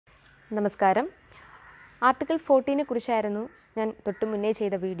നമസ്കാരം. ആർട്ടിക്കിൾ 14 കുറിച്ചായിരുന്നു ഞാൻ തൊട്ടു മുന്നേ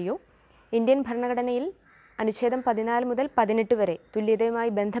ചെയ്ത വീഡിയോ. ഇന്ത്യൻ ഭരണഘടനയിൽ അനുച്ഛേദം 14 മുതൽ 18 വരെ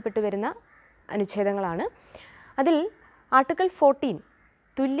തുല്യതയുമായി ബന്ധപ്പെട്ട് വരുന്ന അനുച്ഛേദങ്ങളാണ്. അതിൽ ആർട്ടിക്കിൾ 14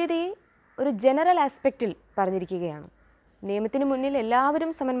 തുല്യതയെ ഒരു ജനറൽ ആസ്പെക്റ്റിൽ പറഞ്ഞിരിക്കുകയാണ്. നിയമത്തിന് മുന്നിൽ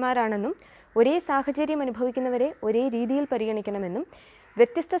എല്ലാവരും സമന്മാരാണെന്നും ഒരേ സാഹചര്യം അനുഭവിക്കുന്നവരെ ഒരേ രീതിയിൽ പരിഗണിക്കണമെന്നും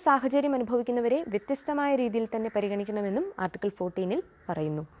വ്യത്യസ്ത സാഹചര്യം അനുഭവിക്കുന്നവരെ വ്യത്യസ്തമായ രീതിയിൽ തന്നെ പരിഗണിക്കണമെന്നും ആർട്ടിക്കിൾ 14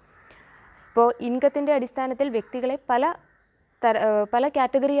 പറയുന്നു. ഇപ്പോൾ ഇൻകത്തിൻ്റെ അടിസ്ഥാനത്തിൽ വ്യക്തികളെ പല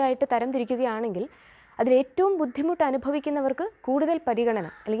കാറ്റഗറിയായിട്ട് തരംതിരിക്കുകയാണെങ്കിൽ അതിലേറ്റവും ബുദ്ധിമുട്ട് അനുഭവിക്കുന്നവർക്ക് കൂടുതൽ പരിഗണന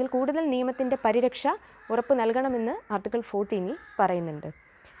അല്ലെങ്കിൽ കൂടുതൽ നിയമത്തിൻ്റെ പരിരക്ഷ ഉറപ്പ് നൽകണമെന്ന് ആർട്ടിക്കിൾ 14 പറയുന്നുണ്ട്.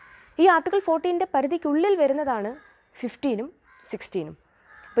 ഈ ആർട്ടിക്കിൾ 14 പരിധിക്കുള്ളിൽ വരുന്നതാണ് 15-ഉം 16-ഉം.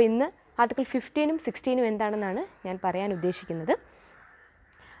 അപ്പോൾ ഇന്ന് ആർട്ടിക്കിൾ 15-ഉം 16-ഉം എന്താണെന്നാണ് ഞാൻ പറയാൻ ഉദ്ദേശിക്കുന്നത്.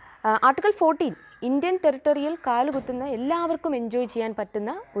 ആർട്ടിക്കിൾ 14 ഇന്ത്യൻ ടെറിട്ടറിയിൽ കാലുകുത്തുന്ന എല്ലാവർക്കും എൻജോയ് ചെയ്യാൻ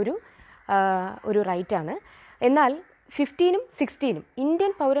പറ്റുന്ന ഒരു റൈറ്റാണ്. എന്നാൽ 15-ഉം 16-ഉം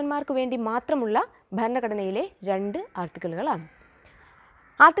ഇന്ത്യൻ പൗരന്മാർക്ക് വേണ്ടി മാത്രമുള്ള ഭരണഘടനയിലെ 2 ആർട്ടിക്കിളുകളാണ്.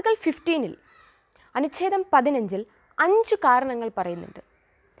 ആർട്ടിക്കിൾ 15-ൽ അനുച്ഛേദം 15-ൽ 5 കാരണങ്ങൾ പറയുന്നുണ്ട്.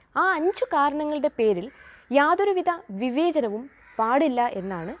 ആ 5 കാരണങ്ങളുടെ പേരിൽ യാതൊരുവിധ വിവേചനവും പാടില്ല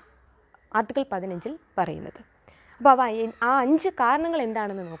എന്നാണ് ആർട്ടിക്കിൾ 15-ൽ പറയുന്നത്. അപ്പോൾ ആ 5 കാരണങ്ങൾ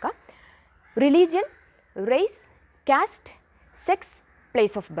എന്താണെന്ന് നോക്കാം. Religion, raise, cast, sex,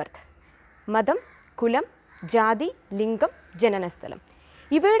 place of birth. മതം, കുലം, ജാതി, ലിംഗം, ജനനസ്ഥലം.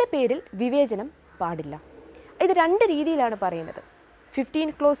 ഇവയുടെ പേരിൽ വിവേചനം പാടില്ല. ഇത് 2 രീതിയിലാണ് പറയുന്നത്.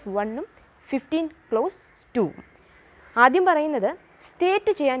 15 ക്ലോസ് 1-ഉം 15 ക്ലോസ് 2-ഉം. ആദ്യം പറയുന്നത്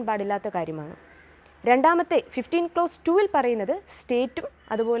സ്റ്റേറ്റ് ചെയ്യാൻ പാടില്ലാത്ത കാര്യമാണ്. രണ്ടാമത്തെ 15 ക്ലോസ് 2-ൽ പറയുന്നത് സ്റ്റേറ്റും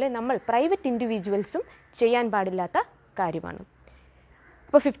അതുപോലെ നമ്മൾ പ്രൈവറ്റ് ഇൻഡിവിജ്വൽസും ചെയ്യാൻ പാടില്ലാത്ത കാര്യമാണ്.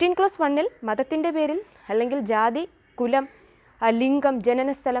 അപ്പോൾ 15 ക്ലോസ് 1-ൽ മതത്തിൻ്റെ പേരിൽ അല്ലെങ്കിൽ ജാതി, കുലം, ലിംഗം,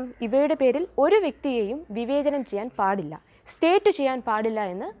 ജനനസ്ഥലം ഇവയുടെ പേരിൽ ഒരു വ്യക്തിയെയും വിവേചനം ചെയ്യാൻ പാടില്ല, സ്റ്റേറ്റ് ചെയ്യാൻ പാടില്ല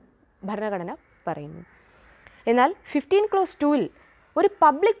എന്ന് ഭരണഘടന പറയുന്നു. എന്നാൽ 15 ക്ലോസ് 2-ൽ ഒരു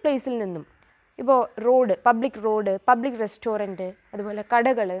പബ്ലിക് പ്ലേസിൽ നിന്നും ഇപ്പോൾ പബ്ലിക് റെസ്റ്റോറൻറ്റ്, അതുപോലെ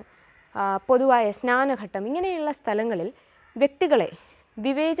കടകൾ, പൊതുവായ സ്നാനഘട്ടം ഇങ്ങനെയുള്ള സ്ഥലങ്ങളിൽ വ്യക്തികളെ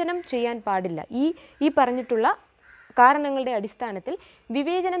വിവേചനം ചെയ്യാൻ പാടില്ല. ഈ പറഞ്ഞിട്ടുള്ള കാരണങ്ങളുടെ അടിസ്ഥാനത്തിൽ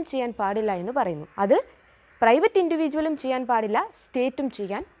വിവേചനം ചെയ്യാൻ പാടില്ല എന്ന് പറയുന്നു. അത് പ്രൈവറ്റ് ഇൻഡിവിജ്വലും ചെയ്യാൻ പാടില്ല, സ്റ്റേറ്റും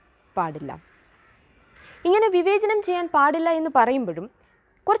ചെയ്യാൻ പാടില്ല. ഇങ്ങനെ വിവേചനം ചെയ്യാൻ പാടില്ല എന്ന് പറയുമ്പോഴും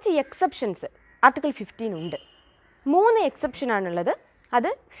കുറച്ച് എക്സെപ്ഷൻസ് ആർട്ടിക്കിൾ 15 ഉണ്ട്. 3 എക്സെപ്ഷനാണുള്ളത്. അത്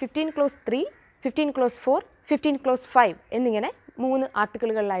 15 ക്ലോസ് 3, 15 ക്ലോസ് 4, 15 ക്ലോസ് 5 എന്നിങ്ങനെ 3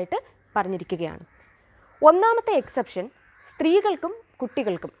 ആർട്ടിക്കിളുകളിലായിട്ട് പറഞ്ഞിരിക്കുകയാണ്. ഒന്നാമത്തെ എക്സെപ്ഷൻ സ്ത്രീകൾക്കും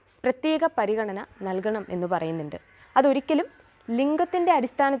കുട്ടികൾക്കും പ്രത്യേക പരിഗണന നൽകണം എന്ന് പറയുന്നുണ്ട്. അതൊരിക്കലും ലിംഗത്തിൻ്റെ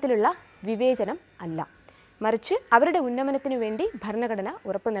അടിസ്ഥാനത്തിലുള്ള വിവേചനം അല്ല, മറിച്ച് അവരുടെ ഉന്നമനത്തിനു വേണ്ടി ഭരണഘടന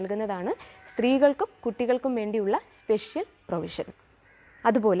ഉറപ്പ് നൽകുന്നതാണ് സ്ത്രീകൾക്കും കുട്ടികൾക്കും വേണ്ടിയുള്ള സ്പെഷ്യൽ പ്രൊവിഷൻ.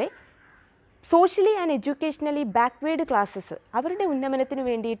 അതുപോലെ socially and educationally backward classes അവരുടെ ഉന്നമനത്തിനു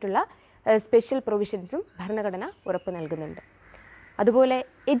വേണ്ടിയിട്ടുള്ള സ്പെഷ്യൽ പ്രൊവിഷൻസും ഭരണഘടന ഉറപ്പ് നൽകുന്നുണ്ട്. അതുപോലെ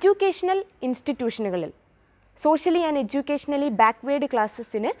educational ഇൻസ്റ്റിറ്റ്യൂഷനുകളിൽ socially and educationally backward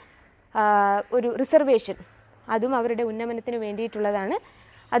ക്ലാസ്സസിന് ഒരു റിസർവേഷൻ അതും അവരുടെ ഉന്നമനത്തിന് വേണ്ടിയിട്ടുള്ളതാണ്.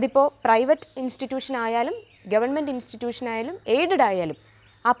 അതിപ്പോൾ പ്രൈവറ്റ് ഇൻസ്റ്റിറ്റ്യൂഷൻ ആയാലും ഗവൺമെൻറ് ഇൻസ്റ്റിറ്റ്യൂഷൻ ആയാലും എയ്ഡഡ് ആയാലും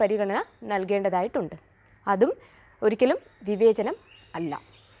ആ പരിഗണന നൽകേണ്ടതായിട്ടുണ്ട്. അതും ഒരിക്കലും വിവേചനം അല്ല.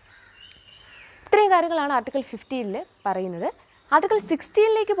 ഇത്രയും കാര്യങ്ങളാണ് ആർട്ടിക്കിൾ 15-ൽ പറയുന്നത്. ആർട്ടിക്കിൾ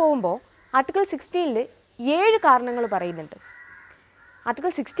 16-ലേക്ക് പോകുമ്പോൾ ആർട്ടിക്കിൾ 16-ൽ 7 കാരണങ്ങൾ പറയുന്നുണ്ട്.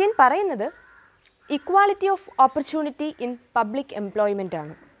 ആർട്ടിക്കിൾ 16 പറയുന്നത് equality of opportunity in public employment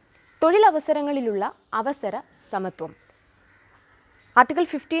ആണ്. തൊഴിലവസരങ്ങളിലുള്ള അവസര സമത്വം. ആർട്ടിക്കിൾ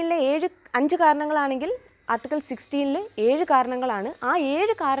 15-ലെ 5 കാരണങ്ങളാണെങ്കിൽ ആർട്ടിക്കിൾ 16-ൽ 7 കാരണങ്ങളാണ്. ആ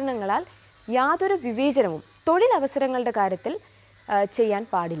 7 കാരണങ്ങളാൽ യാതൊരു വിവേചനവും തൊഴിലവസരങ്ങളുടെ കാര്യത്തിൽ ചെയ്യാൻ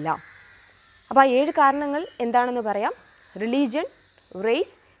പാടില്ല. അപ്പോൾ ആ 7 കാരണങ്ങൾ എന്താണെന്ന് പറയാം. Religion,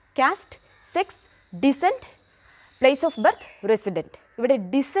 raise, cast, sex, decent, place of birth, resident. ഇവിടെ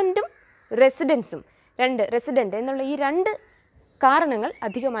ഡിസെൻറ്റും റെസിഡൻസും റെസിഡൻറ്റ് എന്നുള്ള ഈ 2 കാരണങ്ങൾ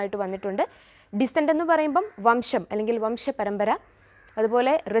അധികമായിട്ട് വന്നിട്ടുണ്ട്. ഡിസെൻറ്റ് എന്ന് പറയുമ്പം വംശം അല്ലെങ്കിൽ വംശപരമ്പര,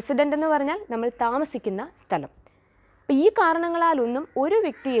 അതുപോലെ റെസിഡൻ്റ് എന്ന് പറഞ്ഞാൽ നമ്മൾ താമസിക്കുന്ന സ്ഥലം. അപ്പോൾ ഈ കാരണങ്ങളാലൊന്നും ഒരു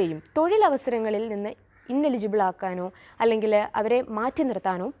വ്യക്തിയെയും തൊഴിലവസരങ്ങളിൽ നിന്ന് ഇന്നെലിജിബിൾ ആക്കാനോ അല്ലെങ്കിൽ അവരെ മാറ്റി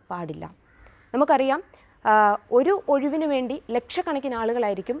നിർത്താനോ പാടില്ല. നമുക്കറിയാം, ഒരു ഒഴിവിന് വേണ്ടി ലക്ഷക്കണക്കിന്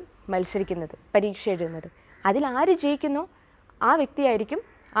ആളുകളായിരിക്കും മത്സരിക്കുന്നത്, പരീക്ഷ എഴുതുന്നത്. അതിലാര് ജയിക്കുന്നോ ആ വ്യക്തിയായിരിക്കും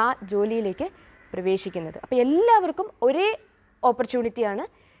ആ ജോലിയിലേക്ക് പ്രവേശിക്കുന്നത്. അപ്പോൾ എല്ലാവർക്കും ഒരേ ഓപ്പർച്യൂണിറ്റിയാണ്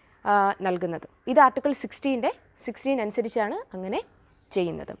നൽകുന്നത്. ഇത് ആർട്ടിക്കിൾ 16 അനുസരിച്ചാണ് അങ്ങനെ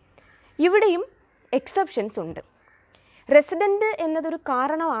ചെയ്യുന്നത്. ഇവിടെയും എക്സെപ്ഷൻസ് ഉണ്ട്. റെസിഡൻറ്റ് എന്നതൊരു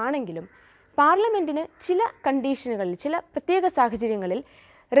കാരണമാണെങ്കിലും പാർലമെൻറ്റിന് ചില കണ്ടീഷനുകളിൽ, ചില പ്രത്യേക സാഹചര്യങ്ങളിൽ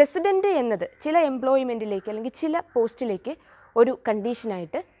റെസിഡൻറ്റ് എന്നത് ചില എംപ്ലോയ്മെൻറ്റിലേക്ക് അല്ലെങ്കിൽ ചില പോസ്റ്റിലേക്ക് ഒരു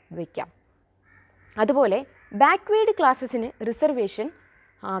കണ്ടീഷനായിട്ട് വയ്ക്കാം. അതുപോലെ ബാക്ക്വേർഡ് ക്ലാസ്സസിന് റിസർവേഷൻ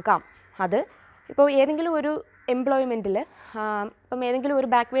ആകാം. അത് ഇപ്പോൾ ഏതെങ്കിലും ഒരു എംപ്ലോയ്മെൻറ്റിൽ ഇപ്പം ഏതെങ്കിലും ഒരു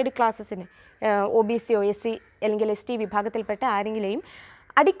ബാക്ക്വേർഡ് ക്ലാസ്സസിന് OBC SC അല്ലെങ്കിൽ ST വിഭാഗത്തിൽപ്പെട്ട ആരെങ്കിലെയും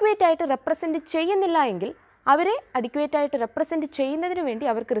അഡിക്വേറ്റായിട്ട് റെപ്രസെൻറ്റ് ചെയ്യുന്നില്ല എങ്കിൽ അവരെ അഡിക്വേറ്റായിട്ട് റെപ്രസെൻറ്റ് ചെയ്യുന്നതിന് വേണ്ടി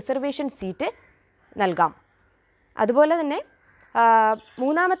അവർക്ക് റിസർവേഷൻ സീറ്റ് നൽകാം. അതുപോലെ തന്നെ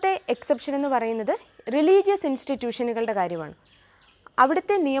മൂന്നാമത്തെ എക്സെപ്ഷൻ എന്ന് പറയുന്നത് റിലീജിയസ് ഇൻസ്റ്റിറ്റ്യൂഷനുകളുടെ കാര്യമാണ്.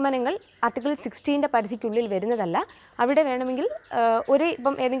 അവിടുത്തെ നിയമനങ്ങൾ ആർട്ടിക്കിൾ 16 പരിധിക്കുള്ളിൽ വരുന്നതല്ല. അവിടെ വേണമെങ്കിൽ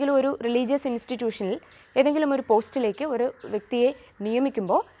ഇപ്പം ഏതെങ്കിലും ഒരു റിലീജിയസ് ഇൻസ്റ്റിറ്റ്യൂഷനിൽ ഏതെങ്കിലും ഒരു പോസ്റ്റിലേക്ക് ഒരു വ്യക്തിയെ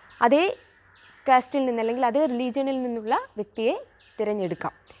നിയമിക്കുമ്പോൾ അതേ കാസ്റ്റിൽ നിന്ന് അല്ലെങ്കിൽ അതേ റിലീജിയനിൽ നിന്നുള്ള വ്യക്തിയെ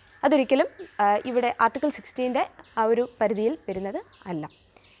തിരഞ്ഞെടുക്കാം. അതൊരിക്കലും ഇവിടെ ആർട്ടിക്കിൾ 16 ആ ഒരു പരിധിയിൽ വരുന്നത് അല്ല.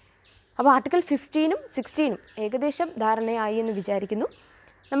 അപ്പോൾ ആർട്ടിക്കിൾ 15 16 ഏകദേശം ധാരണയായി എന്ന് വിചാരിക്കുന്നു.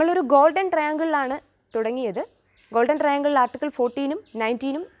 നമ്മളൊരു ഗോൾഡൻ ട്രയാങ്കിളിലാണ് തുടങ്ങിയത്. ഗോൾഡൻ ട്രയാങ്കിളിൽ ആർട്ടിക്കിൾ 14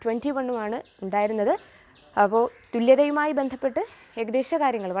 19 21 ഉണ്ടായിരുന്നത്. അപ്പോൾ തുല്യതയുമായി ബന്ധപ്പെട്ട് ഏകദേശ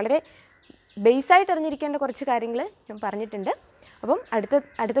കാര്യങ്ങൾ, വളരെ ബേസായിട്ട് അറിഞ്ഞിരിക്കേണ്ട കുറച്ച് കാര്യങ്ങൾ ഞാൻ പറഞ്ഞിട്ടുണ്ട്. അപ്പം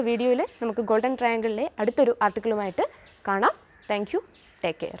അടുത്ത വീഡിയോയിൽ നമുക്ക് ഗോൾഡൻ ട്രയാങ്കിളിലെ അടുത്തൊരു ആർട്ടിക്കിളുമായിട്ട് കാണാം. Thank you.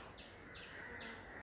 Take care.